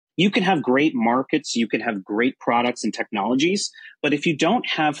You can have great markets, you can have great products and technologies, but if you don't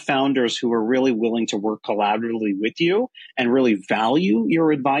have founders who are really willing to work collaboratively with you and really value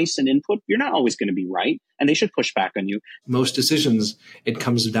your advice and input, you're not always going to be right, and they should push back on you. Most decisions, it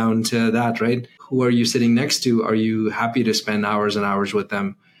comes down to that, right? Who are you sitting next to? Are you happy to spend hours and hours with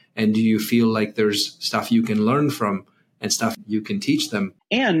them? And do you feel like there's stuff you can learn from and stuff you can teach them?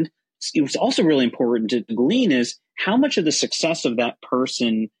 And it was also really important to glean is how much of the success of that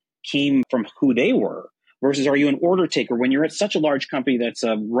person came from who they were versus are you an order taker when you're at such a large company that's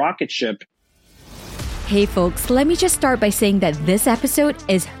a rocket ship. Hey folks, let me just start by saying that this episode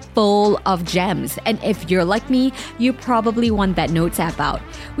is full of gems. And if you're like me, you probably want that notes app out.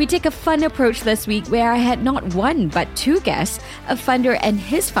 We take a fun approach this week where I had not one, but two guests, a funder and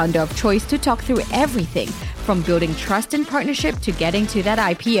his founder of choice to talk through everything from building trust and partnership to getting to that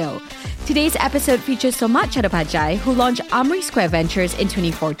IPO. Today's episode features Somak Chattopadhyay, who launched Armory Square Ventures in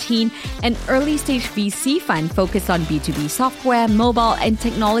 2014, an early-stage VC fund focused on B2B software, mobile, and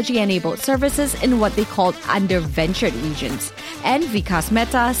technology-enabled services in what they called under-ventured regions. And Vikas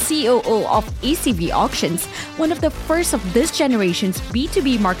Mehta, COO of ACV Auctions, one of the first of this generation's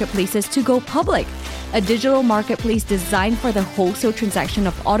B2B marketplaces to go public, a digital marketplace designed for the wholesale transaction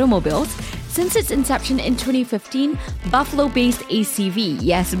of automobiles. Since its inception in 2015, Buffalo-based ACV,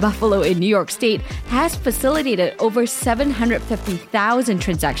 yes, Buffalo in New York State, has facilitated over 750,000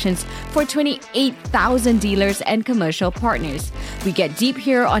 transactions for 28,000 dealers and commercial partners. We get deep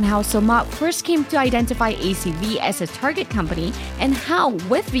here on how Somak first came to identify ACV as a target company and how,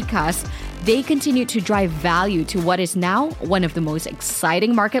 with Vikas, they continue to drive value to what is now one of the most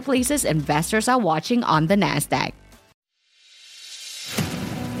exciting marketplaces investors are watching on the NASDAQ.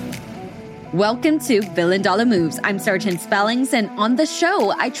 Welcome to Billion Dollar Moves. I'm Sartan Spellings, and on the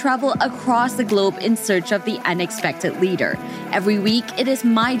show, I travel across the globe in search of the unexpected leader. Every week, it is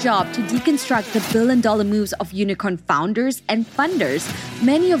my job to deconstruct the billion-dollar moves of unicorn founders and funders,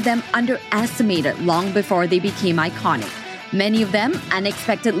 many of them underestimated long before they became iconic. Many of them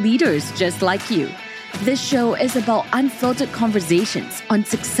unexpected leaders just like you. This show is about unfiltered conversations on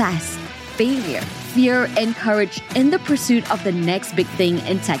success, failure, fear, and courage in the pursuit of the next big thing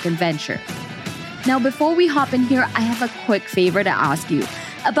in tech and venture. Now, before we hop in here, I have a quick favor to ask you.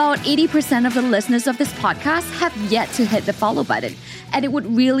 About 80% of the listeners of this podcast have yet to hit the follow button, and it would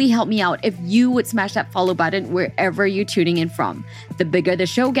really help me out if you would smash that follow button wherever you're tuning in from. The bigger the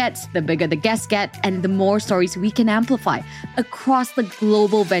show gets, the bigger the guests get, and the more stories we can amplify across the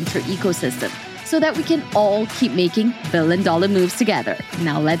global venture ecosystem so that we can all keep making billion-dollar moves together.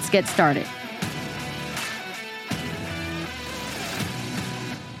 Now, let's get started.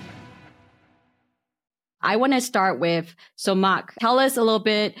 I want to start with Somak. Tell us a little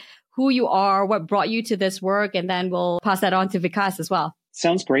bit who you are, what brought you to this work, and then we'll pass that on to Vikas as well.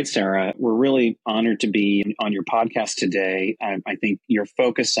 Sounds great, Sarah. We're really honored to be on your podcast today. I think your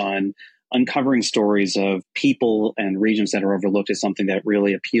focus on uncovering stories of people and regions that are overlooked is something that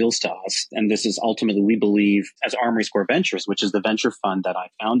really appeals to us. And this is ultimately, we believe, as Armory Square Ventures, which is the venture fund that I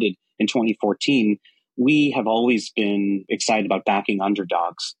founded in 2014, we have always been excited about backing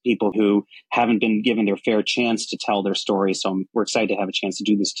underdogs, people who haven't been given their fair chance to tell their story. So we're excited to have a chance to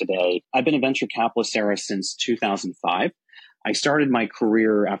do this today. I've been a venture capitalist, Sarah, since 2005. I started my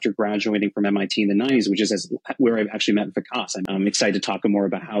career after graduating from MIT in the 90s, which is where I actually met Vikas. I'm excited to talk more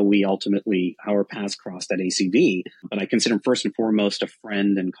about how our paths crossed at ACV. But I consider him first and foremost a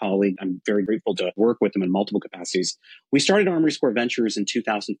friend and colleague. I'm very grateful to work with him in multiple capacities. We started Armory Square Ventures in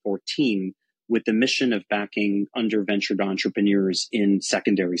 2014 with the mission of backing under-ventured entrepreneurs in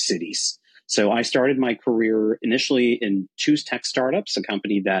secondary cities. So I started my career initially in two tech startups, a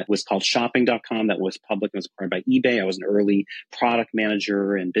company that was called shopping.com that was public and was acquired by eBay. I was an early product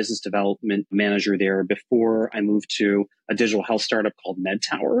manager and business development manager there before I moved to a digital health startup called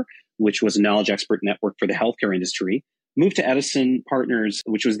MedTower, which was a knowledge expert network for the healthcare industry. Moved to Edison Partners,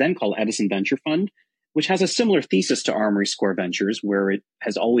 which was then called Edison Venture Fund, which has a similar thesis to Armory Square Ventures, where it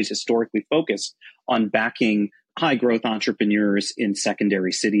has always historically focused on backing high growth entrepreneurs in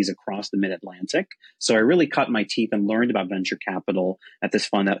secondary cities across the mid-Atlantic. So I really cut my teeth and learned about venture capital at this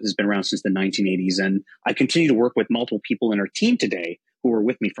fund that has been around since the 1980s. And I continue to work with multiple people in our team today who are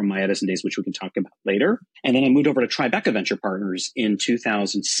with me from my Edison days, which we can talk about later. And then I moved over to Tribeca Venture Partners in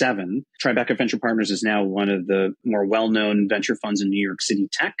 2007. Tribeca Venture Partners is now one of the more well-known venture funds in New York City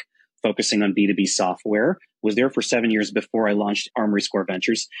tech, focusing on B2B software. Was there for 7 years before I launched Armory Square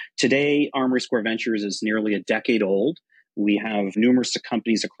Ventures. Today, Armory Square Ventures is nearly a decade old. We have numerous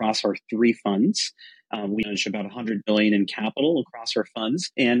companies across our three funds. We manage about $100 billion in capital across our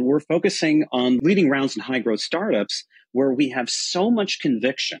funds. And we're focusing on leading rounds in high growth startups where we have so much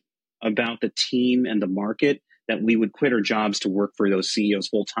conviction about the team and the market that we would quit our jobs to work for those CEOs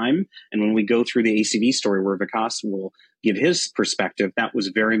full time. And when we go through the ACV story where Vikas will give his perspective, that was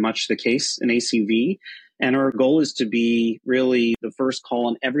very much the case in ACV. And our goal is to be really the first call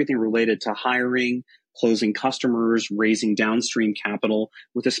on everything related to hiring, closing customers, raising downstream capital,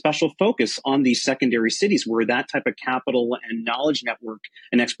 with a special focus on these secondary cities where that type of capital and knowledge network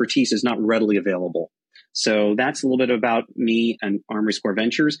and expertise is not readily available. So that's a little bit about me and Armory Square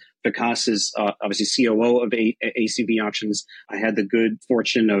Ventures. Vikas is obviously COO of ACV Auctions. I had the good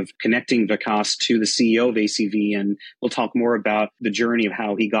fortune of connecting Vikas to the CEO of ACV, and we'll talk more about the journey of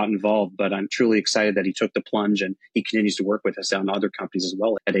how he got involved. But I'm truly excited that he took the plunge and he continues to work with us on other companies as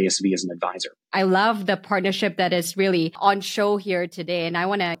well at ASV as an advisor. I love the partnership that is really on show here today. And I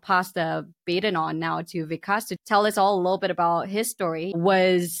want to pass the baton on now to Vikas to tell us all a little bit about his story.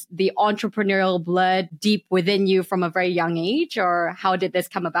 Was the entrepreneurial blood deep within you from a very young age, or how did this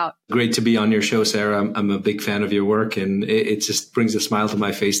come about? Great to be on your show, Sarah. I'm a big fan of your work, and it just brings a smile to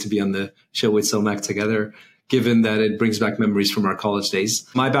my face to be on the show with Somak together, given that it brings back memories from our college days.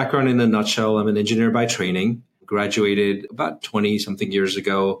 My background in a nutshell, I'm an engineer by training, graduated about 20 something years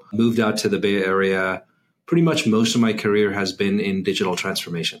ago, moved out to the Bay Area. Pretty much most of my career has been in digital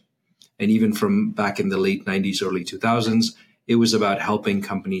transformation. And even from back in the late 90s, early 2000s, it was about helping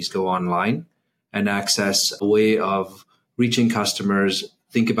companies go online and access a way of reaching customers,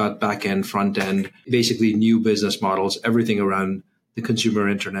 think about back end, front end, basically new business models, everything around the consumer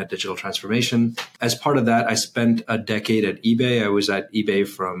internet digital transformation. As part of that, I spent a decade at eBay. I was at eBay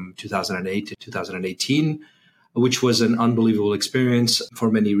from 2008 to 2018, which was an unbelievable experience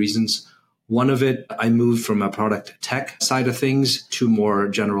for many reasons. One of it, I moved from a product tech side of things to more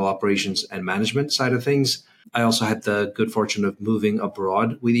general operations and management side of things. I also had the good fortune of moving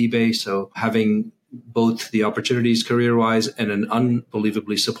abroad with eBay. So having both the opportunities career-wise and an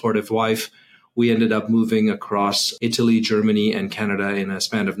unbelievably supportive wife, we ended up moving across Italy, Germany, and Canada in a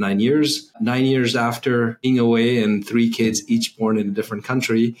span of 9 years. 9 years after being away and 3 kids, each born in a different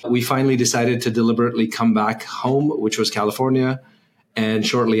country, we finally decided to deliberately come back home, which was California. And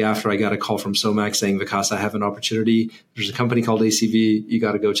shortly after, I got a call from Somak saying, Vikas, I have an opportunity. There's a company called ACV. You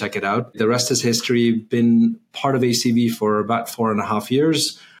got to go check it out. The rest is history. Been part of ACV for about 4.5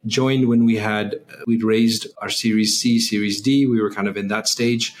 years. Joined when we'd raised our Series C, Series D. We were kind of in that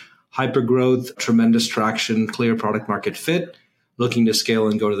stage. Hyper growth, tremendous traction, clear product market fit, looking to scale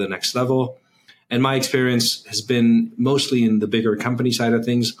and go to the next level. And my experience has been mostly in the bigger company side of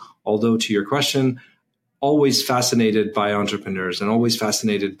things. Although to your question, always fascinated by entrepreneurs and always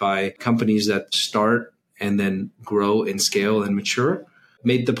fascinated by companies that start and then grow and scale and mature.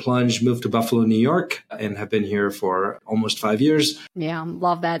 Made the plunge, moved to Buffalo, New York, and have been here for almost 5 years. Yeah,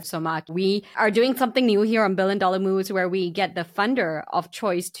 love that so much. We are doing something new here on $1 Billion Moves where we get the funder of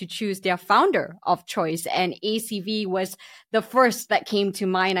choice to choose their founder of choice. And ACV was the first that came to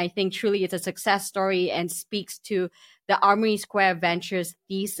mind. I think truly it's a success story and speaks to the Armory Square Ventures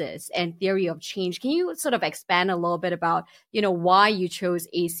thesis and theory of change. Can you sort of expand a little bit about, why you chose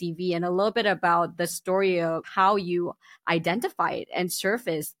ACV and a little bit about the story of how you identified and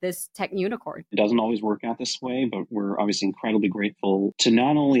surfaced this tech unicorn? It doesn't always work out this way, but we're obviously incredibly grateful to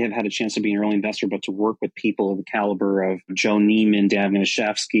not only have had a chance to be an early investor, but to work with people of the caliber of Joe Neiman, Dan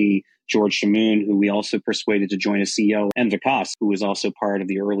Mashevsky, George Shamoon, who we also persuaded to join as CEO, and Vikas, who was also part of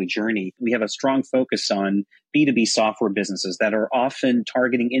the early journey. We have a strong focus on B2B software businesses that are often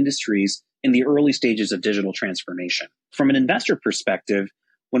targeting industries in the early stages of digital transformation. From an investor perspective,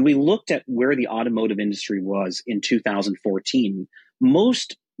 when we looked at where the automotive industry was in 2014,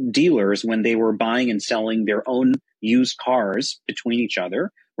 most dealers, when they were buying and selling their own used cars between each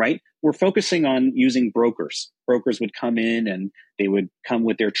other, right, were focusing on using brokers. Brokers would come in and they would come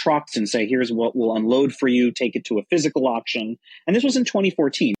with their trucks and say, here's what we'll unload for you, take it to a physical auction. And this was in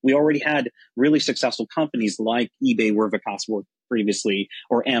 2014. We already had really successful companies like eBay, where Vikas worked previously,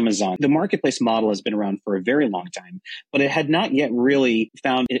 or Amazon. The marketplace model has been around for a very long time, but it had not yet really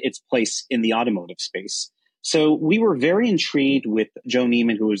found its place in the automotive space. So we were very intrigued with Joe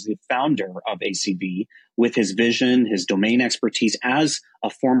Neiman, who was the founder of ACV, with his vision, his domain expertise as a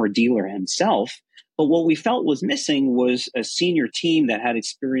former dealer himself. But what we felt was missing was a senior team that had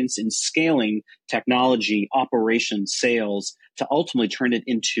experience in scaling technology, operations, sales, to ultimately turn it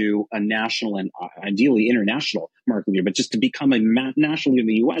into a national and ideally international market leader, but just to become a national leader in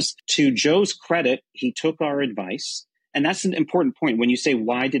the US. To Joe's credit, he took our advice. And that's an important point. When you say,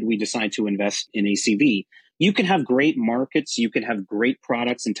 why did we decide to invest in ACV? You can have great markets, you can have great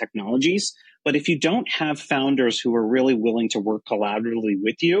products and technologies, But if you don't have founders who are really willing to work collaboratively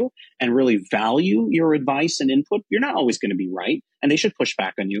with you and really value your advice and input, you're not always going to be right. And they should push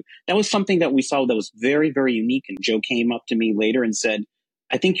back on you. That was something that we saw that was very, very unique. And Joe came up to me later and said,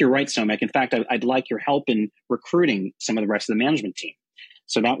 I think you're right, Somak. In fact, I'd like your help in recruiting some of the rest of the management team.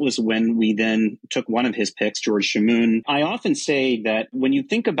 So that was when we then took one of his picks, George Shamoon. I often say that when you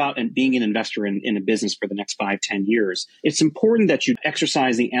think about being an investor in a business for the next 5-10 years, it's important that you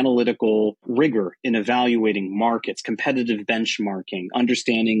exercise the analytical rigor in evaluating markets, competitive benchmarking,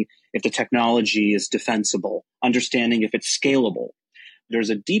 understanding if the technology is defensible, understanding if it's scalable. There's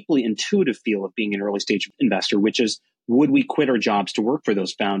a deeply intuitive feel of being an early stage investor, which is, would we quit our jobs to work for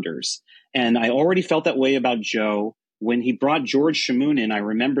those founders? And I already felt that way about Joe. When he brought George Shamoon in, I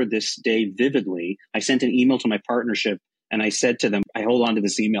remember this day vividly. I sent an email to my partnership and I said to them, I hold on to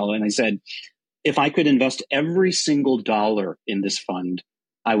this email, and I said, if I could invest every single dollar in this fund,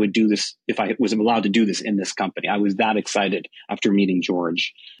 I would do this if I was allowed to do this in this company. I was that excited after meeting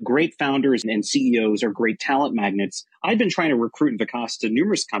George. Great founders and CEOs are great talent magnets. I've been trying to recruit Vikas to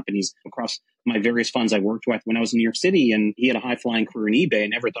numerous companies across my various funds I worked with when I was in New York City, and he had a high-flying career in eBay. I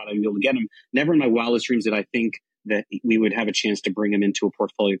never thought I'd be able to get him. Never in my wildest dreams did I think that we would have a chance to bring him into a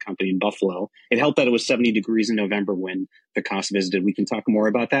portfolio company in Buffalo. It helped that it was 70 degrees in November when Vikas visited. We can talk more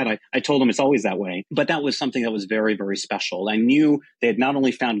about that. I told him it's always that way, but that was something that was very, very special. I knew they had not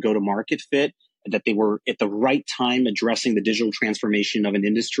only found go-to-market fit, that they were at the right time addressing the digital transformation of an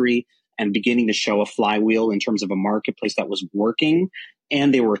industry and beginning to show a flywheel in terms of a marketplace that was working.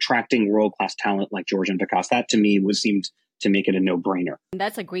 And they were attracting world-class talent like George and Vikas. That to me seemed to make it a no-brainer.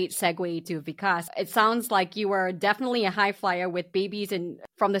 That's a great segue to Vikas. It sounds like you were definitely a high flyer with babies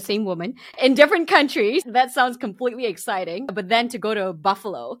from the same woman in different countries. That sounds completely exciting. But then to go to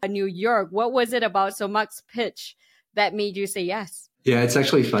Buffalo, New York, what was it about Somak's pitch that made you say yes? Yeah, it's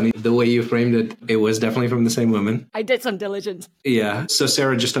actually funny. The way you framed it, it was definitely from the same woman. I did some diligence. Yeah. So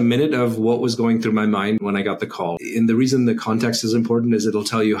Sarah, just a minute of what was going through my mind when I got the call. And the reason the context is important is it'll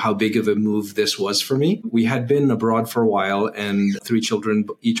tell you how big of a move this was for me. We had been abroad for a while, and 3 children,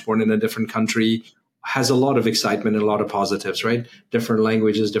 each born in a different country, has a lot of excitement and a lot of positives, right? Different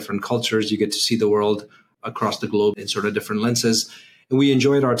languages, different cultures. You get to see the world across the globe in sort of different lenses. And we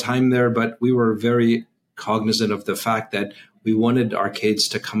enjoyed our time there, but we were very cognizant of the fact that we wanted our kids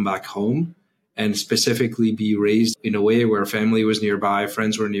to come back home and specifically be raised in a way where family was nearby,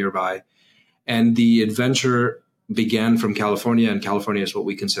 friends were nearby. And the adventure began from California, and California is what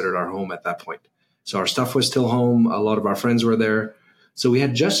we considered our home at that point. So our stuff was still home. A lot of our friends were there. So we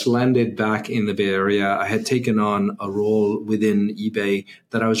had just landed back in the Bay Area. I had taken on a role within eBay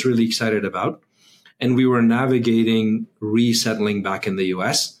that I was really excited about. And we were navigating resettling back in the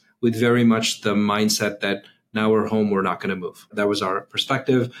US with very much the mindset that now we're home, we're not going to move. That was our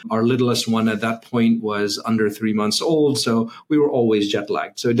perspective. Our littlest one at that point was under 3 months old, so we were always jet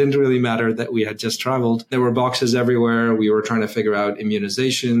lagged. So it didn't really matter that we had just traveled. There were boxes everywhere. We were trying to figure out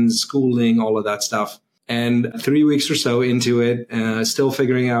immunizations, schooling, all of that stuff. And 3 weeks or so into it, still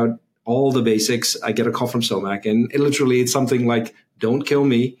figuring out all the basics, I get a call from Somak. And it's something like, don't kill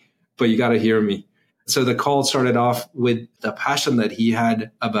me, but you got to hear me. So the call started off with the passion that he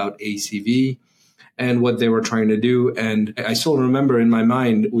had about ACV and what they were trying to do. And I still remember in my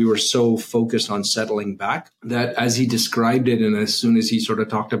mind, we were so focused on settling back that as he described it, and as soon as he sort of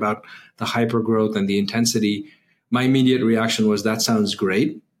talked about the hypergrowth and the intensity, my immediate reaction was, that sounds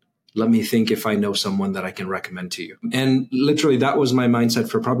great. Let me think if I know someone that I can recommend to you. And literally that was my mindset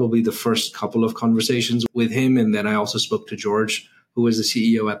for probably the first couple of conversations with him. And then I also spoke to George, who was the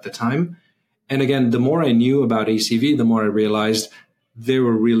CEO at the time. And again, the more I knew about ACV, the more I realized they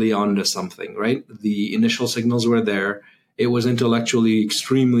were really onto something, right? The initial signals were there. It was intellectually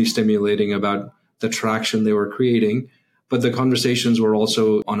extremely stimulating about the traction they were creating. But the conversations were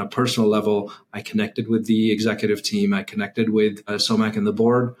also on a personal level. I connected with the executive team. I connected with Somak and the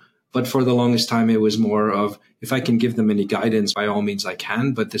board. But for the longest time, it was more of, if I can give them any guidance, by all means I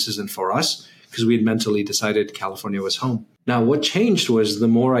can, but this isn't for us, because we had mentally decided California was home. Now, what changed was the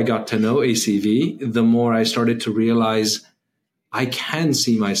more I got to know ACV, the more I started to realize I can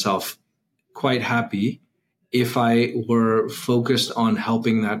see myself quite happy if I were focused on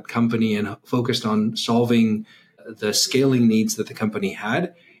helping that company and focused on solving the scaling needs that the company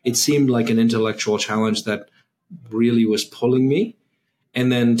had. It seemed like an intellectual challenge that really was pulling me. And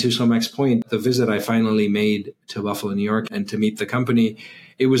then to Somak's point, the visit I finally made to Buffalo, New York, and to meet the company,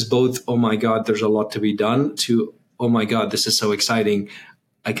 it was both, oh my God, there's a lot to be done, to, oh my God, this is so exciting.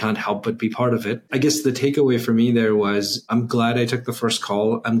 I can't help but be part of it. I guess the takeaway for me there was, I'm glad I took the first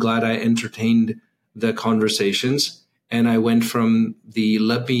call. I'm glad I entertained the conversations. And I went from the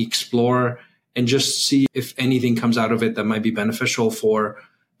let me explore and just see if anything comes out of it that might be beneficial for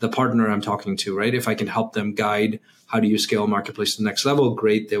the partner I'm talking to, right? If I can help them guide how do you scale a marketplace to the next level,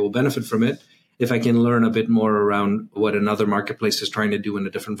 great, they will benefit from it. If I can learn a bit more around what another marketplace is trying to do in a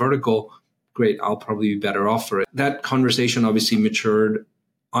different vertical, great, I'll probably be better off for it. That conversation obviously matured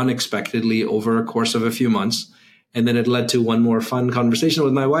unexpectedly over a course of a few months. And then it led to one more fun conversation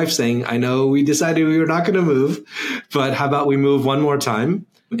with my wife saying, I know we decided we were not going to move, but how about we move one more time?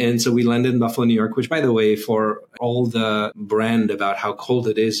 And so we landed in Buffalo, New York, which, by the way, for all the brand about how cold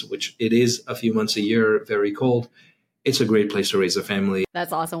it is, which it is a few months a year, very cold, it's a great place to raise a family.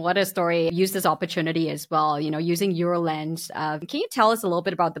 That's awesome. What a story. Use this opportunity as well, using your lens. Can you tell us a little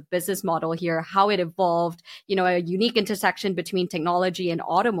bit about the business model here, how it evolved, a unique intersection between technology and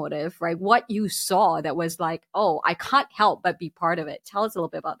automotive, right? What you saw that was like, oh, I can't help but be part of it. Tell us a little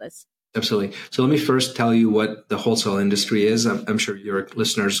bit about this. Absolutely. So let me first tell you what the wholesale industry is. I'm sure your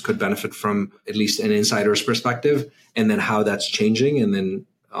listeners could benefit from at least an insider's perspective, and then how that's changing. And then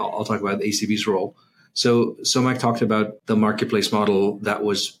I'll talk about ACV's role. So Somak talked about the marketplace model that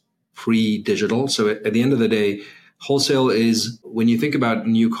was pre-digital. So at the end of the day, wholesale is, when you think about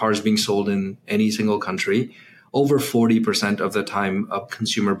new cars being sold in any single country, over 40% of the time a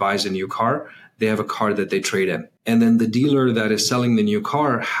consumer buys a new car, they have a car that they trade in. And then the dealer that is selling the new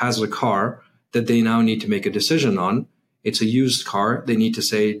car has a car that they now need to make a decision on. It's a used car. They need to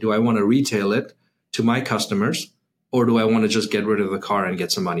say, do I want to retail it to my customers, or do I want to just get rid of the car and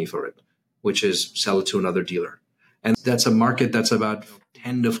get some money for it, which is sell it to another dealer? And that's a market that's about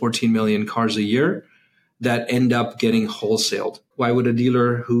 10 to 14 million cars a year that end up getting wholesaled. Why would a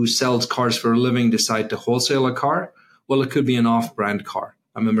dealer who sells cars for a living decide to wholesale a car? Well, it could be an off-brand car.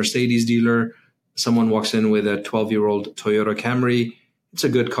 I'm a Mercedes dealer. Someone walks in with a 12-year-old Toyota Camry. It's a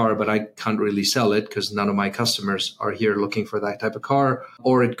good car, but I can't really sell it because none of my customers are here looking for that type of car.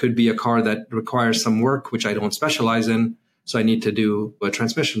 Or it could be a car that requires some work, which I don't specialize in. So I need to do a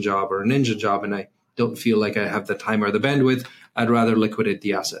transmission job or an engine job, and I don't feel like I have the time or the bandwidth. I'd rather liquidate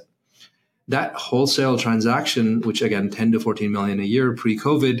the asset. That wholesale transaction, which again, 10 to 14 million a year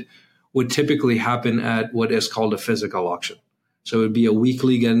pre-COVID, would typically happen at what is called a physical auction. So it would be a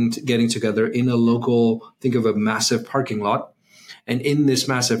weekly getting together in a local, think of a massive parking lot. And in this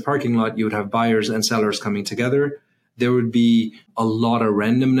massive parking lot, you would have buyers and sellers coming together. There would be a lot of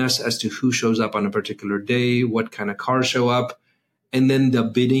randomness as to who shows up on a particular day, what kind of cars show up. And then the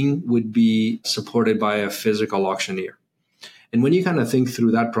bidding would be supported by a physical auctioneer. And when you kind of think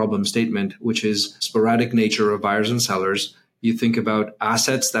through that problem statement, which is sporadic nature of buyers and sellers, you think about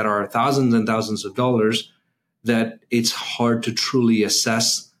assets that are thousands and thousands of dollars, that it's hard to truly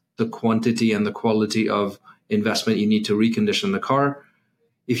assess the quantity and the quality of investment you need to recondition the car.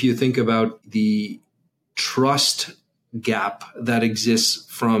 If you think about the trust gap that exists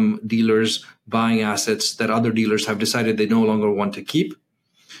from dealers buying assets that other dealers have decided they no longer want to keep.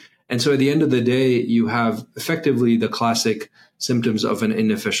 And so at the end of the day, you have effectively the classic symptoms of an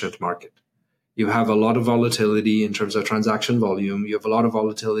inefficient market. You have a lot of volatility in terms of transaction volume. You have a lot of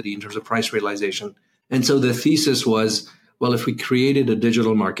volatility in terms of price realization. And so the thesis was, well, if we created a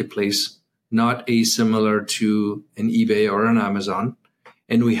digital marketplace, not similar to an eBay or an Amazon,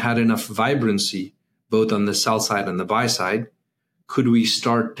 and we had enough vibrancy, both on the sell side and the buy side, could we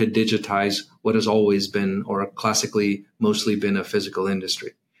start to digitize what has always been, or classically mostly been, a physical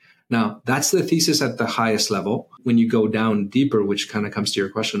industry? Now, that's the thesis at the highest level. When you go down deeper, which kind of comes to your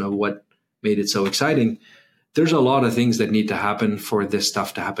question of what made it so exciting, there's a lot of things that need to happen for this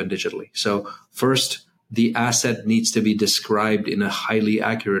stuff to happen digitally. So first, the asset needs to be described in a highly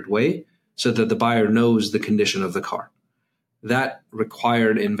accurate way so that the buyer knows the condition of the car. That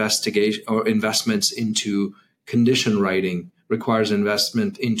required investigation or investments into condition writing, requires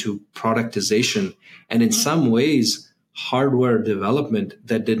investment into productization, and in some ways, hardware development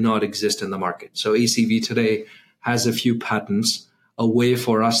that did not exist in the market. So ACV today has a few patents, a way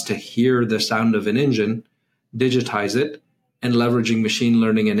for us to hear the sound of an engine, digitize it, and leveraging machine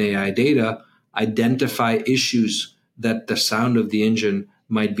learning and AI data, identify issues that the sound of the engine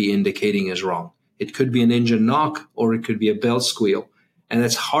might be indicating is wrong. It could be an engine knock, or it could be a belt squeal. And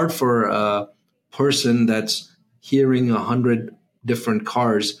it's hard for a person that's hearing 100 different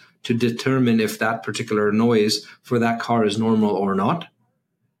cars to determine if that particular noise for that car is normal or not.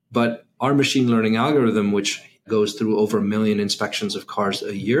 But our machine learning algorithm, which goes through over 1 million inspections of cars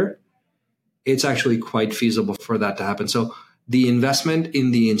a year, it's actually quite feasible for that to happen. So the investment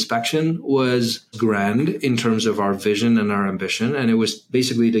in the inspection was grand in terms of our vision and our ambition. And it was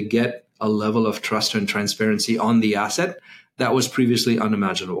basically to get a level of trust and transparency on the asset that was previously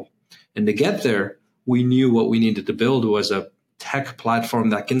unimaginable. And to get there, we knew what we needed to build was a tech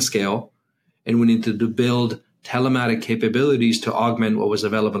platform that can scale And we needed to build telematic capabilities to augment what was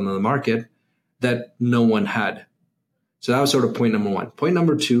available in the market that no one had. So that was sort of point number one. Point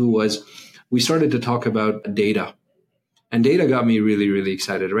number two was we started to talk about data. And data got me really, really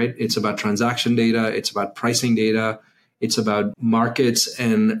excited, right? It's about transaction data. It's about pricing data. It's about markets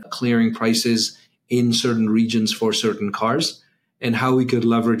and clearing prices in certain regions for certain cars and how we could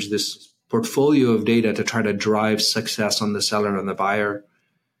leverage this portfolio of data to try to drive success on the seller and the buyer.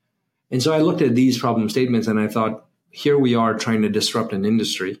 And so I looked at these problem statements and I thought, here we are trying to disrupt an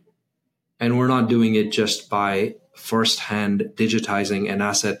industry. And we're not doing it just by firsthand digitizing an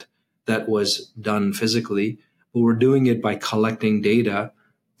asset that was done physically, but we're doing it by collecting data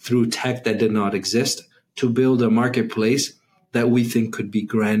through tech that did not exist to build a marketplace that we think could be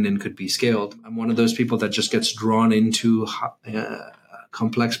grand and could be scaled. I'm one of those people that just gets drawn into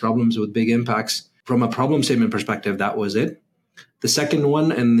complex problems with big impacts. From a problem statement perspective, that was it. The second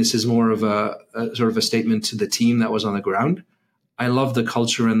one, and this is more of a sort of a statement to the team that was on the ground, I love the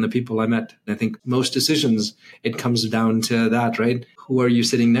culture and the people I met. I think most decisions, it comes down to that, right? Who are you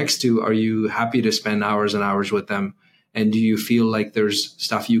sitting next to? Are you happy to spend hours and hours with them? And do you feel like there's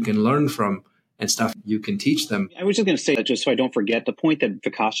stuff you can learn from and stuff you can teach them? I was just going to say that just so I don't forget the point that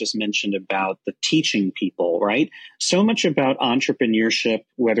Vikas just mentioned about the teaching people, right? So much about entrepreneurship,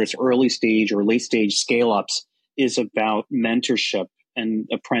 whether it's early stage or late stage scale ups, is about mentorship and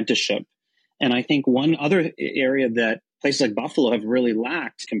apprenticeship. And I think one other area that places like Buffalo have really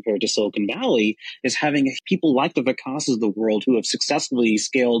lacked compared to Silicon Valley is having people like the Vikases of the world who have successfully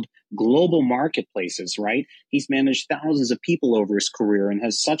scaled global marketplaces, right? He's managed thousands of people over his career and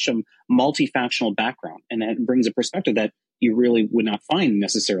has such a multifactional background. And that brings a perspective that you really would not find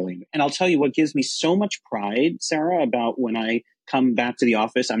necessarily. And I'll tell you what gives me so much pride, Sarah, about when I come back to the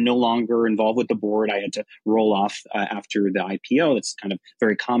office. I'm no longer involved with the board. I had to roll off after the IPO. That's kind of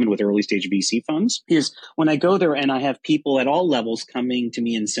very common with early stage VC funds. Is when I go there and I have people at all levels coming to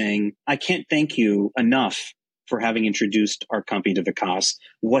me and saying, I can't thank you enough for having introduced our company to Vikas,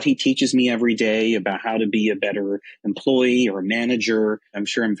 what he teaches me every day about how to be a better employee or a manager. I'm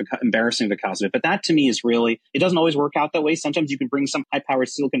sure I'm embarrassing Vikas of it, but that to me is really, it doesn't always work out that way. Sometimes you can bring some high-powered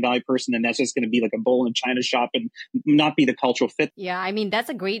Silicon Valley person and that's just going to be like a bowl in a china shop and not be the cultural fit. Yeah, I mean, that's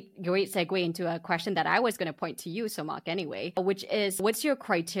a great segue into a question that I was going to point to you, Somak, anyway, which is, what's your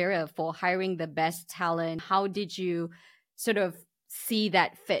criteria for hiring the best talent? How did you sort of see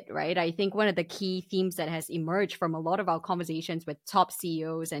that fit, right? I think one of the key themes that has emerged from a lot of our conversations with top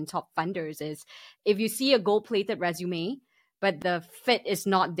CEOs and top funders is if you see a gold-plated resume, but the fit is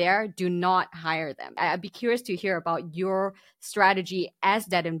not there, do not hire them. I'd be curious to hear about your strategy as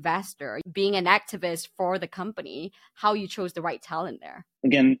that investor, being an activist for the company, how you chose the right talent there.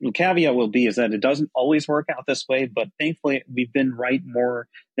 Again, the caveat will be is that it doesn't always work out this way, but thankfully we've been right more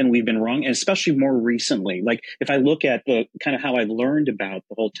than we've been wrong, and especially more recently. Like if I look at the kind of how I learned about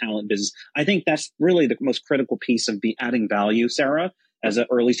the whole talent business, I think that's really the most critical piece of adding value, Sarah. As an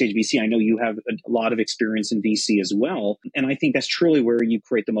early stage VC, I know you have a lot of experience in VC as well. And I think that's truly where you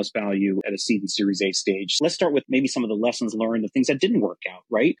create the most value at a seed and Series A stage. Let's start with maybe some of the lessons learned, the things that didn't work out,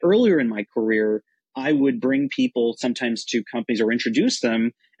 right? Earlier in my career, I would bring people sometimes to companies or introduce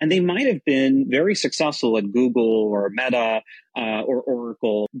them, and they might have been very successful at Google or Meta or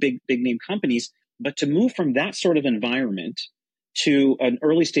Oracle, big name companies. But to move from that sort of environment to an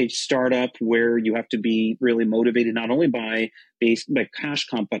early stage startup where you have to be really motivated not only by cash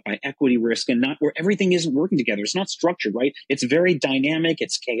comp, but by equity risk, and not where everything isn't working together. It's not structured, right? It's very dynamic.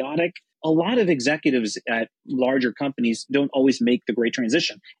 It's chaotic. A lot of executives at larger companies don't always make the great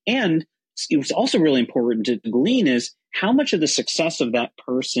transition. And it was also really important to glean is how much of the success of that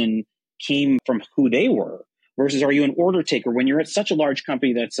person came from who they were versus are you an order taker? When you're at such a large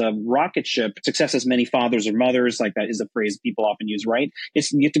company that's a rocket ship, success has many fathers or mothers, like that is a phrase people often use, right?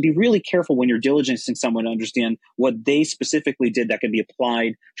 You have to be really careful when you're diligencing someone to understand what they specifically did that could be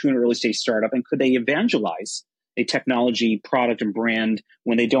applied to an early stage startup, and could they evangelize a technology, product, and brand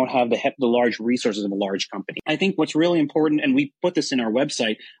when they don't have the large resources of a large company. I think what's really important, and we put this in our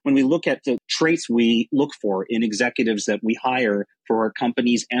website, when we look at the traits we look for in executives that we hire for our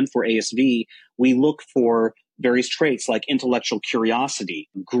companies and for ASV, we look for various traits like intellectual curiosity,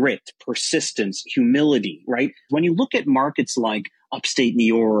 grit, persistence, humility, right? When you look at markets like upstate New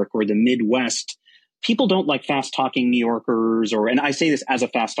York or the Midwest, people don't like fast-talking New Yorkers, and I say this as a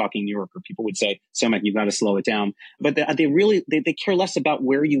fast-talking New Yorker. People would say, Somak, you've got to slow it down. But they care less about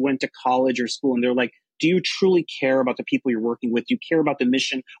where you went to college or school. And they're like, do you truly care about the people you're working with? Do you care about the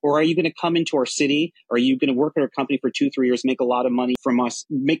mission? Or are you going to come into our city? Are you going to work at our company for 2-3 years, make a lot of money from us,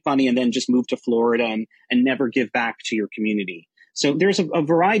 make money, and then just move to Florida and never give back to your community? So there's a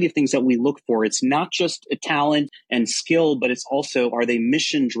variety of things that we look for. It's not just a talent and skill, but it's also, are they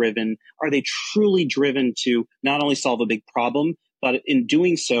mission driven? Are they truly driven to not only solve a big problem, but in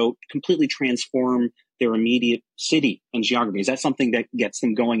doing so, completely transform their immediate city and geography? Is that something that gets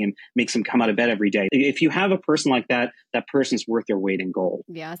them going and makes them come out of bed every day? If you have a person like that, that person's worth their weight in gold.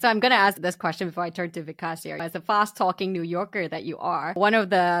 Yeah. So I'm going to ask this question before I turn to Vikas here. As a fast-talking New Yorker that you are, one of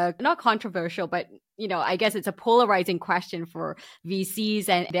the, not controversial, but I guess it's a polarizing question for VCs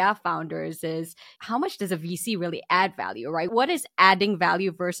and their founders is, how much does a VC really add value, right? What is adding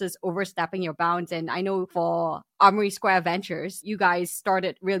value versus overstepping your bounds? And I know for Armory Square Ventures, you guys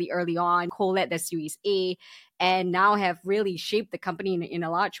started really early on, co-led the Series A, and now have really shaped the company in a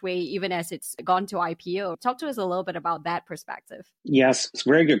large way, even as it's gone to IPO. Talk to us a little bit about that perspective. Yes, it's a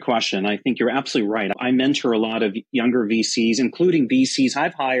very good question. I think you're absolutely right. I mentor a lot of younger VCs, including VCs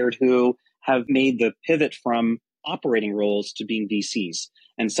I've hired who have made the pivot from operating roles to being VCs.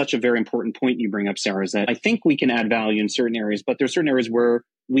 And such a very important point you bring up, Sarah, is that I think we can add value in certain areas, but there's certain areas where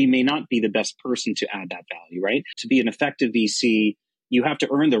we may not be the best person to add that value, right? To be an effective VC, you have to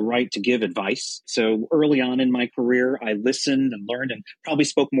earn the right to give advice. So early on in my career, I listened and learned and probably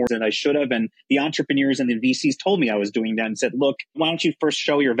spoke more than I should have. And the entrepreneurs and the VCs told me I was doing that and said, look, why don't you first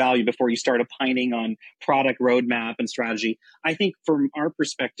show your value before you start opining on product roadmap and strategy? I think from our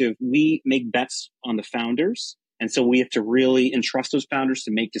perspective, we make bets on the founders. And so we have to really entrust those founders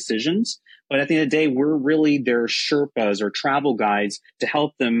to make decisions. But at the end of the day, we're really their Sherpas or travel guides to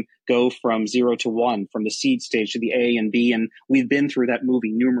help them go from 0 to 1, from the seed stage to the A and B. And we've been through that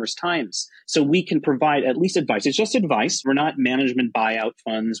movie numerous times. So we can provide at least advice. It's just advice. We're not management buyout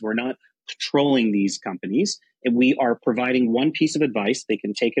funds. We're not controlling these companies. And we are providing one piece of advice. They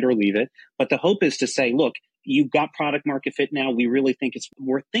can take it or leave it. But the hope is to say, look, you've got product market fit now. We really think it's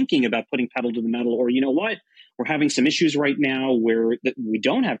worth thinking about putting pedal to the metal. Or you know what? We're having some issues right now where we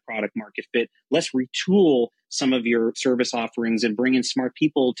don't have product market fit. Let's retool some of your service offerings and bring in smart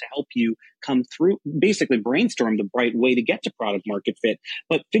people to help you come through, basically brainstorm the right way to get to product market fit,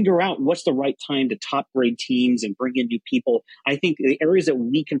 but figure out what's the right time to top grade teams and bring in new people. I think the areas that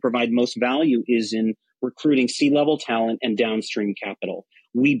we can provide most value is in recruiting C-level talent and downstream capital.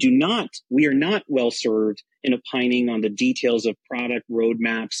 We are not well served in opining on the details of product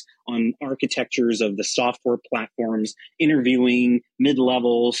roadmaps, on architectures of the software platforms, interviewing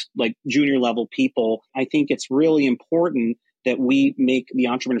mid-levels, like junior level people. I think it's really important that we make the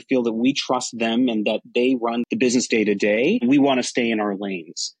entrepreneur feel that we trust them and that they run the business day to day. We want to stay in our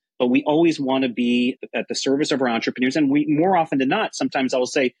lanes, but we always want to be at the service of our entrepreneurs. And we, more often than not, sometimes I will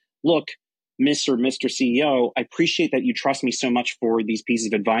say, look, Miss or Mr. CEO, I appreciate that you trust me so much for these pieces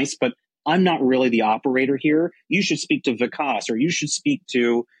of advice, but I'm not really the operator here. You should speak to Vikas, or you should speak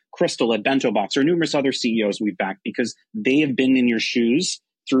to Crystal at Bento Box, or numerous other CEOs we've backed, because they have been in your shoes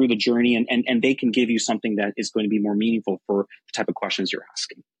through the journey and they can give you something that is going to be more meaningful for the type of questions you're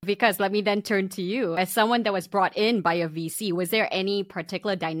asking. Vikas, let me then turn to you. As someone that was brought in by a VC, was there any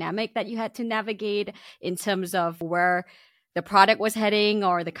particular dynamic that you had to navigate in terms of where the product was heading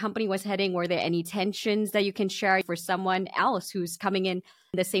or the company was heading? Were there any tensions that you can share for someone else who's coming in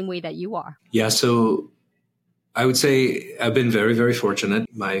the same way that you are? Yeah, so I would say I've been very, very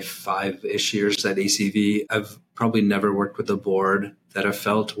fortunate. My 5-ish years at ACV, I've probably never worked with a board that I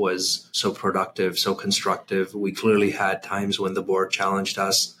felt was so productive, so constructive. We clearly had times when the board challenged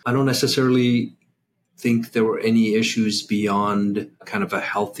us. I don't necessarily think there were any issues beyond kind of a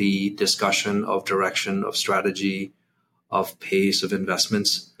healthy discussion of direction, of strategy, of pace, of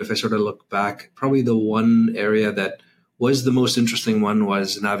investments. If I sort of look back, probably the one area that was the most interesting one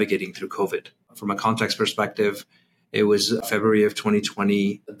was navigating through COVID. From a context perspective, it was February of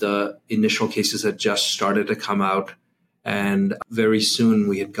 2020. The initial cases had just started to come out. And very soon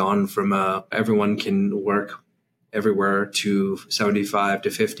we had gone from everyone can work everywhere to 75 to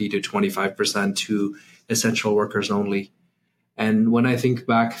 50 to 25% to essential workers only. And when I think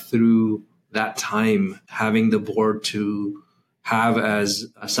back through that time, having the board to have as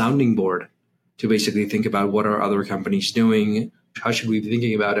a sounding board to basically think about what are other companies doing, how should we be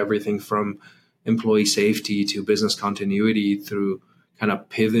thinking about everything from employee safety to business continuity through kind of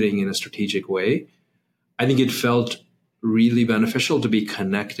pivoting in a strategic way. I think it felt really beneficial to be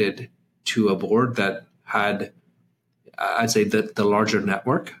connected to a board that had, I'd say, the larger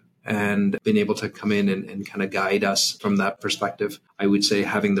network and been able to come in and kind of guide us from that perspective. I would say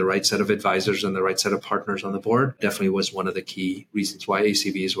having the right set of advisors and the right set of partners on the board definitely was one of the key reasons why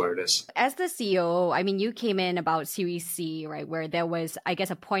ACV is where it is. As the CEO, I mean, you came in about Series C, right, where there was, I guess,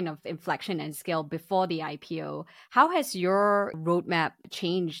 a point of inflection and scale before the IPO. How has your roadmap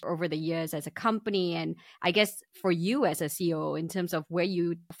changed over the years as a company? And I guess for you as a CEO in terms of where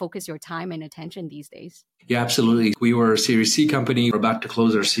you focus your time and attention these days? Yeah, absolutely. We were a Series C company. We're about to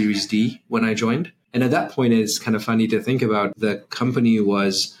close our Series D when I joined. And at that point, it's kind of funny to think about. The company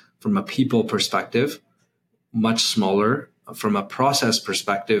was, from a people perspective, much smaller. From a process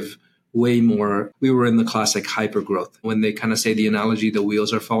perspective, way more. We were in the classic hyper growth. When they kind of say the analogy, the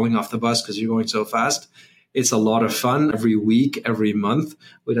wheels are falling off the bus because you're going so fast, it's a lot of fun. Every week, every month,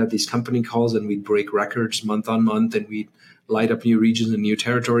 we'd have these company calls and we'd break records month on month, and we'd light up new regions and new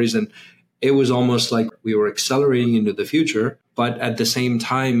territories. And it was almost like we were accelerating into the future. But at the same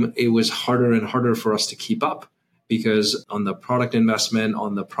time, it was harder and harder for us to keep up, because on the product investment,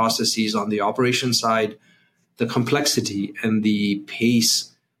 on the processes, on the operation side, the complexity and the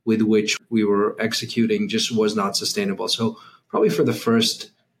pace with which we were executing just was not sustainable. So probably for the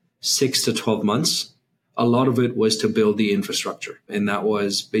first 6 to 12 months, a lot of it was to build the infrastructure. And that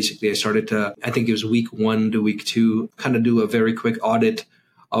was basically, I started to, I think it was week 1 to week 2, kind of do a very quick audit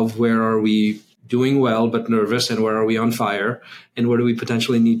of where are we doing well but nervous, and where are we on fire, and where do we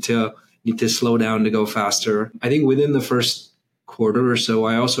potentially need to slow down to go faster. I think within the first quarter or so,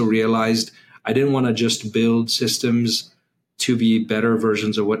 I also realized I didn't want to just build systems to be better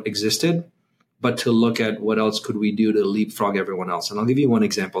versions of what existed, but to look at what else could we do to leapfrog everyone else. And I'll give you one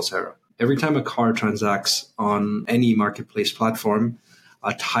example, Sarah. Every time a car transacts on any marketplace platform,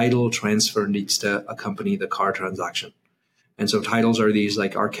 a title transfer needs to accompany the car transaction. And so titles are these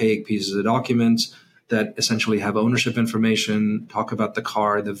like archaic pieces of documents that essentially have ownership information, talk about the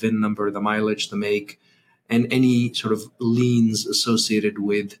car, the VIN number, the mileage, the make, and any sort of liens associated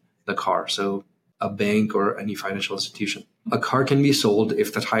with the car. So a bank or any financial institution. A car can be sold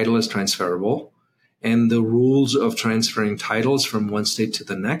if the title is transferable, and the rules of transferring titles from one state to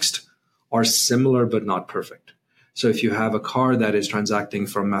the next are similar but not perfect. So if you have a car that is transacting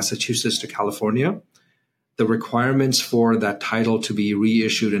from Massachusetts to California, the requirements for that title to be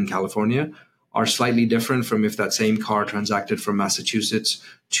reissued in California are slightly different from if that same car transacted from Massachusetts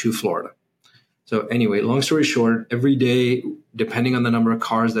to Florida. So anyway, long story short, every day, depending on the number of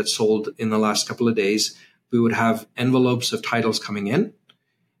cars that sold in the last couple of days, we would have envelopes of titles coming in,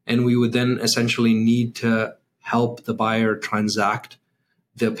 and we would then essentially need to help the buyer transact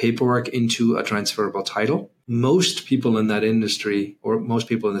the paperwork into a transferable title. Most people in that industry, or most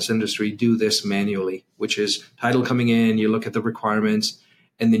people in this industry, do this manually, which is title coming in, you look at the requirements,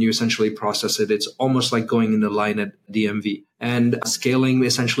 and then you essentially process it. It's almost like going in the line at DMV. And scaling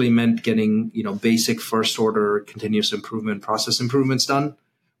essentially meant getting, basic first order continuous improvement, process improvements done.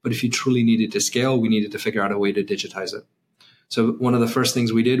 But if you truly needed to scale, we needed to figure out a way to digitize it. So one of the first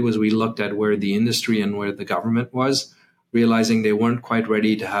things we did was we looked at where the industry and where the government was, realizing they weren't quite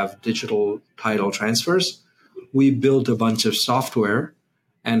ready to have digital title transfers. We built a bunch of software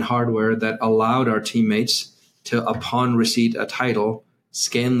and hardware that allowed our teammates to, upon receipt a title,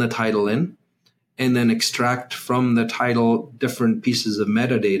 scan the title in, and then extract from the title different pieces of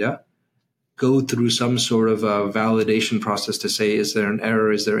metadata, go through some sort of a validation process to say, is there an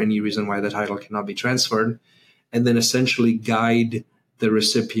error? Is there any reason why the title cannot be transferred? And then essentially guide the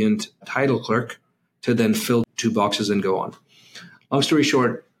recipient title clerk to then fill 2 boxes and go on. Long story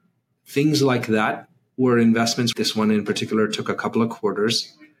short, things like that were investments. This one in particular took a couple of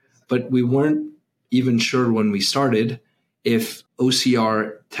quarters, but we weren't even sure when we started if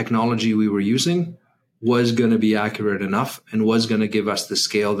OCR technology we were using was going to be accurate enough and was going to give us the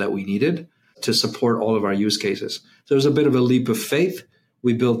scale that we needed to support all of our use cases. So it was a bit of a leap of faith.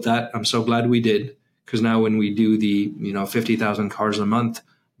 We built that. I'm so glad we did, because now when we do the 50,000 cars a month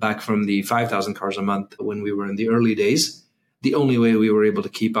back from the 5,000 cars a month when we were in the early days, the only way we were able to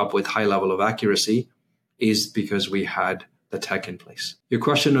keep up with high level of accuracy is because we had the tech in place. Your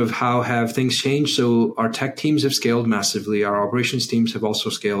question of how have things changed? So our tech teams have scaled massively. Our operations teams have also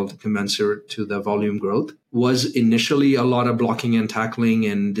scaled commensurate to the volume growth. Was initially a lot of blocking and tackling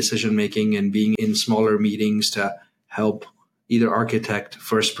and decision making and being in smaller meetings to help either architect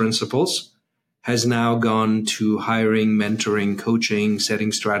first principles, has now gone to hiring, mentoring, coaching,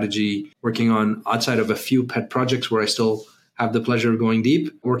 setting strategy, working on, outside of a few pet projects where I still have the pleasure of going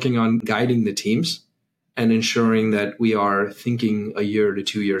deep, working on guiding the teams and ensuring that we are thinking a year to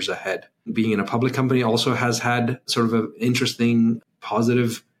 2 years ahead. Being in a public company also has had sort of an interesting,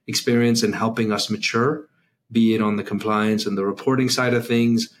 positive experience in helping us mature, be it on the compliance and the reporting side of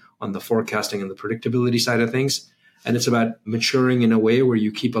things, on the forecasting and the predictability side of things. And it's about maturing in a way where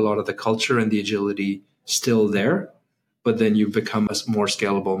you keep a lot of the culture and the agility still there, but then you become a more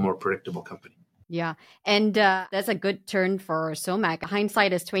scalable, more predictable company. Yeah. And that's a good turn for Somak.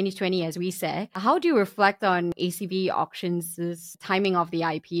 Hindsight is 2020, as we say. How do you reflect on ACV Auctions' timing of the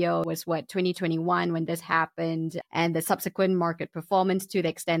IPO was 2021 when this happened, and the subsequent market performance to the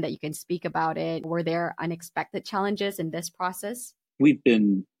extent that you can speak about it? Were there unexpected challenges in this process? We've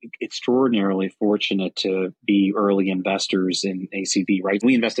been extraordinarily fortunate to be early investors in ACV, right?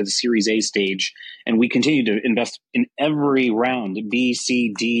 We invested at the Series A stage, and we continue to invest in every round, B,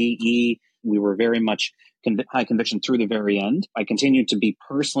 C, D, E. We were very much high conviction through the very end. I continue to be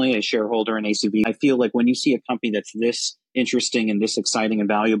personally a shareholder in ACV. I feel like when you see a company that's this interesting and this exciting and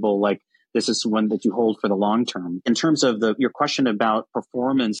valuable, like this is one that you hold for the long term. In terms of your question about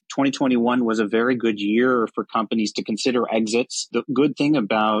performance, 2021 was a very good year for companies to consider exits. The good thing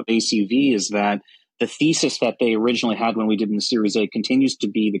about ACV is that the thesis that they originally had when we did in the Series A continues to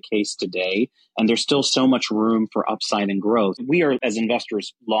be the case today. And there's still so much room for upside and growth. We are, as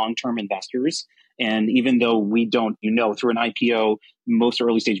investors, long-term investors. And even though we don't, through an IPO, most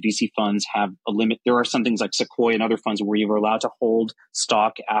early stage VC funds have a limit. There are some things like Sequoia and other funds where you're allowed to hold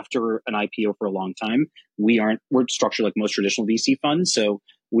stock after an IPO for a long time. We're structured like most traditional VC funds. So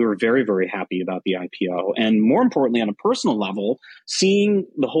we were very, very happy about the IPO. And more importantly, on a personal level, seeing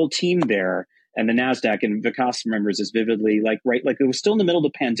the whole team there and the NASDAQ, and Vikas remembers this vividly, like it was still in the middle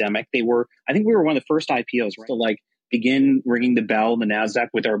of the pandemic. I think we were one of the first IPOs, right? To begin ringing the bell, the NASDAQ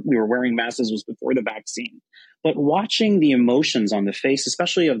we were wearing masks. Was before the vaccine. But watching the emotions on the face,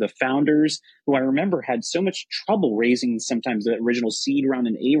 especially of the founders, who I remember had so much trouble raising sometimes the original seed round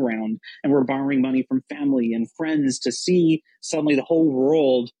and A round, and were borrowing money from family and friends, to see suddenly the whole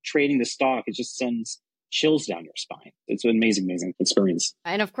world trading the stock, it just sends chills down your spine. It's an amazing, amazing experience.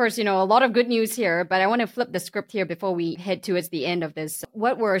 And of course, a lot of good news here, but I want to flip the script here before we head towards the end of this.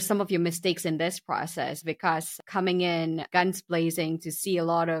 What were some of your mistakes in this process? Because coming in guns blazing to see a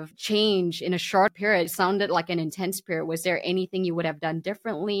lot of change in a short period, it sounded like an intense period. Was there anything you would have done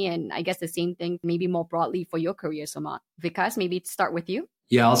differently? And I guess the same thing, maybe more broadly for your career, Somak. Vikas, maybe start with you.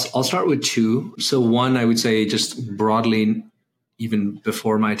 Yeah, I'll start with two. So one, I would say just broadly, even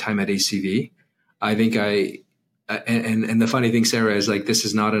before my time at ACV, I think and the funny thing, Sarah, is this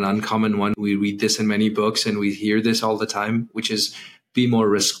is not an uncommon one. We read this in many books and we hear this all the time, which is be more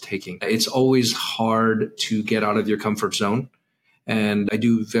risk taking. It's always hard to get out of your comfort zone. And I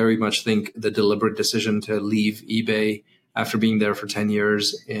do very much think the deliberate decision to leave eBay after being there for 10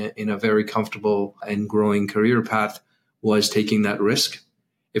 years in a very comfortable and growing career path was taking that risk.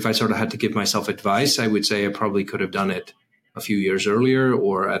 If I sort of had to give myself advice, I would say I probably could have done it a few years earlier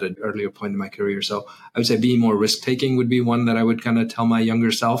or at an earlier point in my career. So I would say being more risk-taking would be one that I would kind of tell my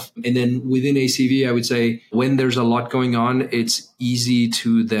younger self. And then within ACV, I would say when there's a lot going on, it's easy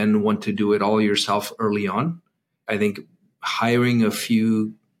to then want to do it all yourself early on. I think hiring a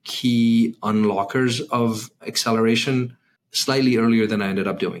few key unlockers of acceleration slightly earlier than I ended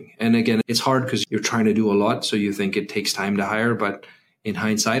up doing. And again, it's hard because you're trying to do a lot. So you think it takes time to hire. But in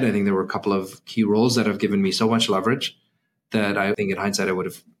hindsight, I think there were a couple of key roles that have given me so much leverage that I think in hindsight, I would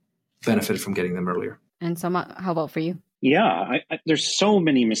have benefited from getting them earlier. And Somak, how about for you? Yeah, there's so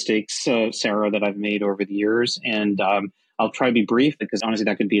many mistakes, Sarah, that I've made over the years. And I'll try to be brief because honestly,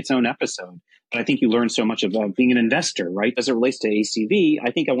 that could be its own episode. But I think you learn so much about being an investor, right? As it relates to ACV,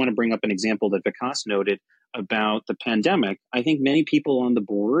 I think I want to bring up an example that Vikas noted about the pandemic. I think many people on the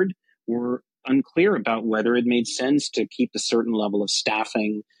board were unclear about whether it made sense to keep a certain level of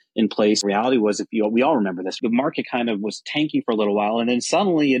staffing in place. Reality was, we all remember this, the market kind of was tanking for a little while. And then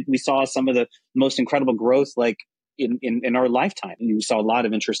suddenly we saw some of the most incredible growth in our lifetime. And we saw a lot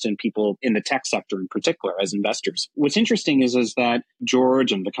of interest in people in the tech sector in particular as investors. What's interesting is that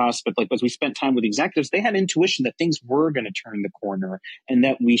George and Vikas, but as we spent time with executives, they had intuition that things were going to turn the corner and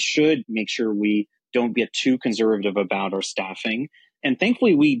that we should make sure we don't get too conservative about our staffing. And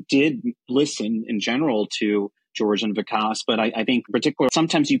thankfully, we did listen in general to George and Vikas, but I think in particular,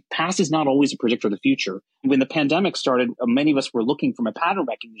 sometimes past is not always a predictor of the future. When the pandemic started, many of us were looking from a pattern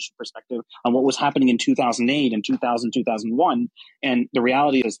recognition perspective on what was happening in 2008 and 2000, 2001. And the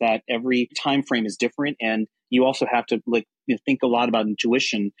reality is that every time frame is different. And you also have to think a lot about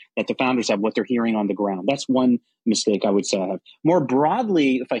intuition that the founders have, what they're hearing on the ground. That's one mistake I would say I have. More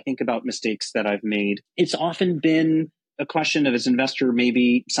broadly, if I think about mistakes that I've made, it's often been a question of as an investor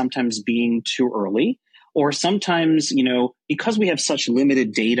maybe sometimes being too early. Or sometimes, because we have such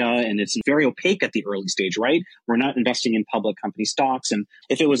limited data and it's very opaque at the early stage, right? We're not investing in public company stocks. And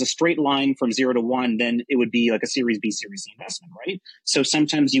if it was a straight line from 0 to 1, then it would be like a Series B, Series C investment, right? So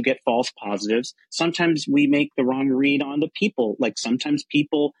sometimes you get false positives. Sometimes we make the wrong read on the people. Like sometimes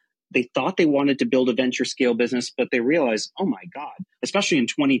people, they thought they wanted to build a venture scale business, but they realized, oh my God, especially in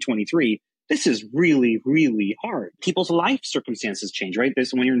 2023, this is really, really hard. People's life circumstances change, right?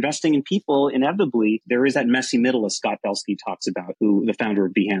 When you're investing in people, inevitably, there is that messy middle, as Scott Belsky talks about, who the founder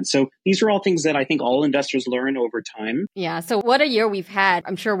of Behance. So these are all things that I think all investors learn over time. Yeah. So what a year we've had.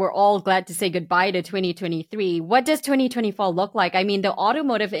 I'm sure we're all glad to say goodbye to 2023. What does 2024 look like? I mean, the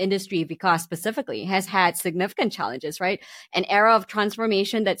automotive industry, Vikas specifically, has had significant challenges, right? An era of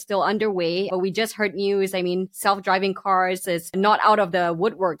transformation that's still underway. But we just heard news. I mean, self-driving cars is not out of the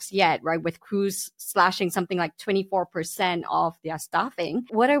woodworks yet, right? With Cruise slashing something like 24% of their staffing.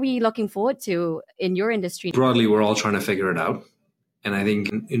 What are we looking forward to in your industry? Broadly, we're all trying to figure it out. And I think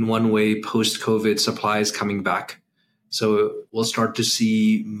in one way, post-COVID, supply is coming back. So we'll start to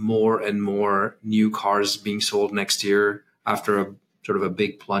see more and more new cars being sold next year after a sort of a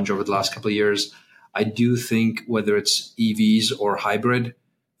big plunge over the last couple of years. I do think whether it's EVs or hybrid,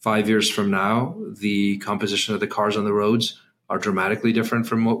 5 years from now, the composition of the cars on the roads are dramatically different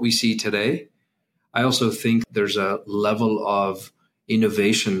from what we see today. I also think there's a level of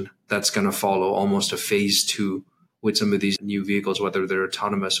innovation that's going to follow, almost a phase 2 with some of these new vehicles, whether they're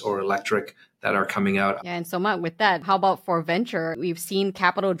autonomous or electric, that are coming out. Yeah, and Somak, with that, how about for venture? We've seen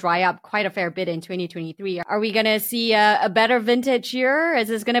capital dry up quite a fair bit in 2023. Are we going to see a better vintage year? Is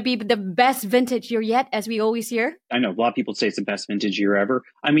this going to be the best vintage year yet, as we always hear? I know a lot of people say it's the best vintage year ever.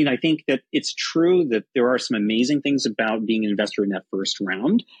 I mean, I think that it's true that there are some amazing things about being an investor in that first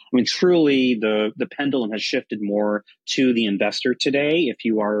round. I mean, truly, the pendulum has shifted more to the investor today. If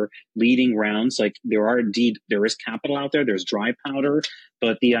you are leading rounds, like there is capital out there, there's dry powder.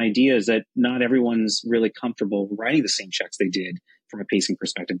 But the idea is that not everyone's really comfortable writing the same checks they did from a pacing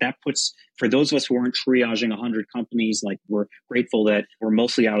perspective. That puts, for those of us who aren't triaging 100 companies, like we're grateful that we're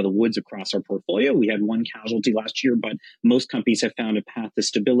mostly out of the woods across our portfolio. We had one casualty last year, but most companies have found a path to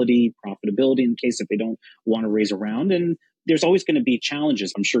stability, profitability in case if they don't want to raise a round. And there's always going to be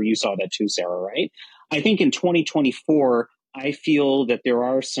challenges. I'm sure you saw that too, Sarah, right? I think in 2024, I feel that there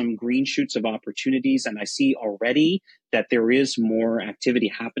are some green shoots of opportunities, and I see already that there is more activity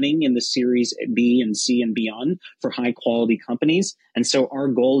happening in the Series B and C and beyond for high quality companies. And so our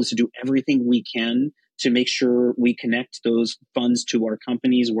goal is to do everything we can to make sure we connect those funds to our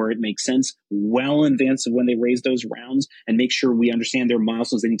companies where it makes sense well in advance of when they raise those rounds, and make sure we understand their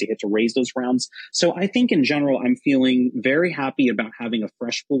milestones they need to hit to raise those rounds. So I think in general, I'm feeling very happy about having a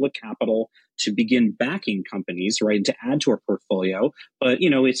fresh pool of capital to begin backing companies, right, to add to our portfolio. But,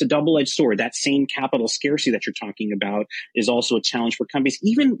 it's a double-edged sword. That same capital scarcity that you're talking about is also a challenge for companies,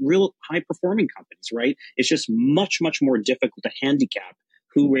 even real high-performing companies, right? It's just much, much more difficult to handicap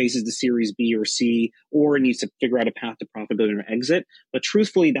who raises the Series B or C, or needs to figure out a path to profitability or exit. But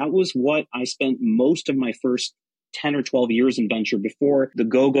truthfully, that was what I spent most of my first 10 or 12 years in venture before the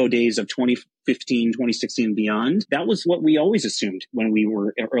go-go days of 2015, 2016 and beyond. That was what we always assumed when we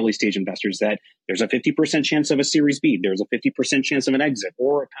were early stage investors, that there's a 50% chance of a Series B, there's a 50% chance of an exit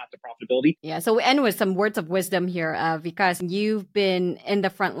or a path to profitability. Yeah, so we end with some words of wisdom here, because you've been in the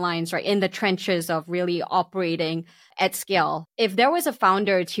front lines, right, in the trenches of really operating at scale. If there was a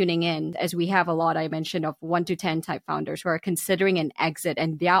founder tuning in, as we have a lot, I mentioned, of 1 to 10 type founders who are considering an exit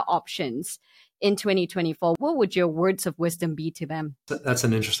and their options in 2024, what would your words of wisdom be to them? That's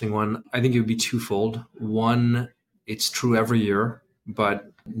an interesting one. I think it would be twofold. One, it's true every year,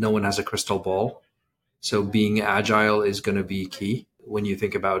 but no one has a crystal ball. So being agile is going to be key. When you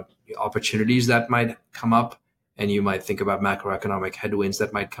think about opportunities that might come up, and you might think about macroeconomic headwinds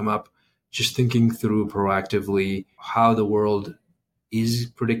that might come up, just thinking through proactively how the world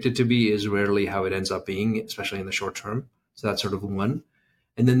is predicted to be is rarely how it ends up being, especially in the short term. So that's sort of one.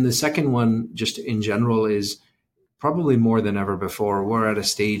 And then the second one, just in general, is probably more than ever before, we're at a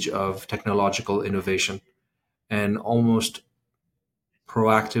stage of technological innovation, and almost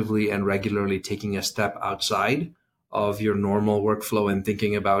proactively and regularly taking a step outside of your normal workflow and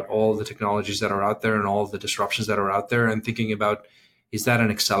thinking about all the technologies that are out there and all the disruptions that are out there, and thinking about, is that an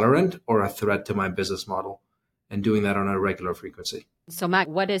accelerant or a threat to my business model? And doing that on a regular frequency. So, Mac,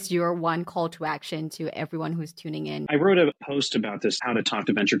 what is your one call to action to everyone who's tuning in? I wrote a post about this, how to talk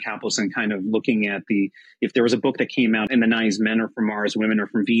to venture capitalists, and kind of looking at if there was a book that came out in the 90s, Men Are From Mars, Women Are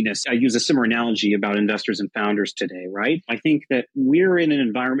From Venus. I use a similar analogy about investors and founders today, right? I think that we're in an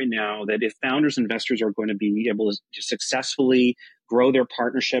environment now that if founders, investors are going to be able to successfully grow their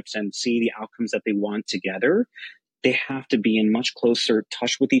partnerships and see the outcomes that they want together, they have to be in much closer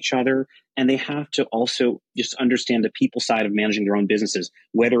touch with each other. And they have to also just understand the people side of managing their own businesses,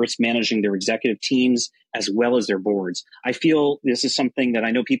 whether it's managing their executive teams as well as their boards. I feel this is something that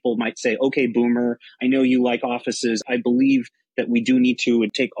I know people might say, okay, boomer, I know you like offices. I believe that we do need to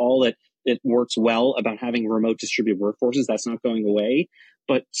take all that works well about having remote distributed workforces. That's not going away.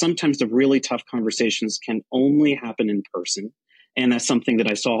 But sometimes the really tough conversations can only happen in person. And that's something that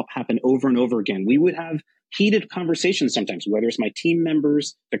I saw happen over and over again. We would have heated conversations sometimes, whether it's my team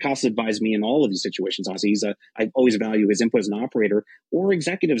members. Vikas advised me in all of these situations. Honestly, I always value his input as an operator, or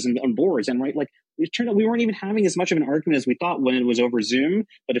executives on boards. And right, like it turned out we weren't even having as much of an argument as we thought when it was over Zoom.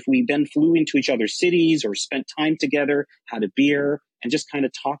 But if we then flew into each other's cities or spent time together, had a beer, and just kind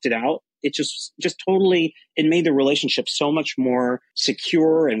of talked it out, it just totally, it made the relationship so much more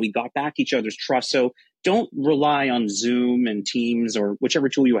secure, and we got back each other's trust. So don't rely on Zoom and Teams or whichever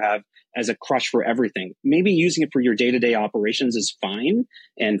tool you have as a crutch for everything. Maybe using it for your day-to-day operations is fine,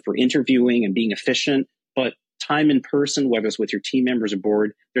 and for interviewing and being efficient, but time in person, whether it's with your team members or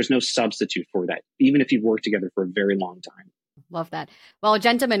board, there's no substitute for that, even if you've worked together for a very long time. Love that. Well,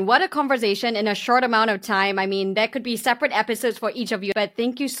 gentlemen, what a conversation in a short amount of time. I mean, there could be separate episodes for each of you, but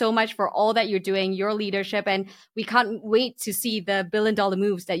thank you so much for all that you're doing, your leadership, and we can't wait to see the billion-dollar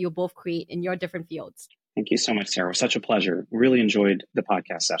moves that you'll both create in your different fields. Thank you so much, Sarah. It was such a pleasure. Really enjoyed the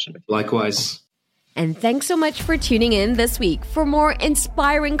podcast session. Likewise. And thanks so much for tuning in this week for more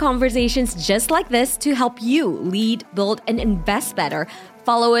inspiring conversations just like this to help you lead, build, and invest better.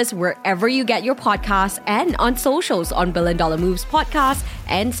 Follow us wherever you get your podcasts and on socials on Billion Dollar Moves Podcast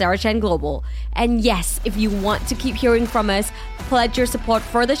and Sarah Chen Global. And yes, if you want to keep hearing from us, pledge your support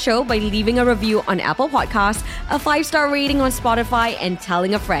for the show by leaving a review on Apple Podcasts, a 5-star rating on Spotify, and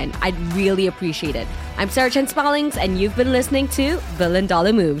telling a friend. I'd really appreciate it. I'm Sarah Chen Spellings, and you've been listening to Billion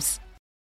Dollar Moves.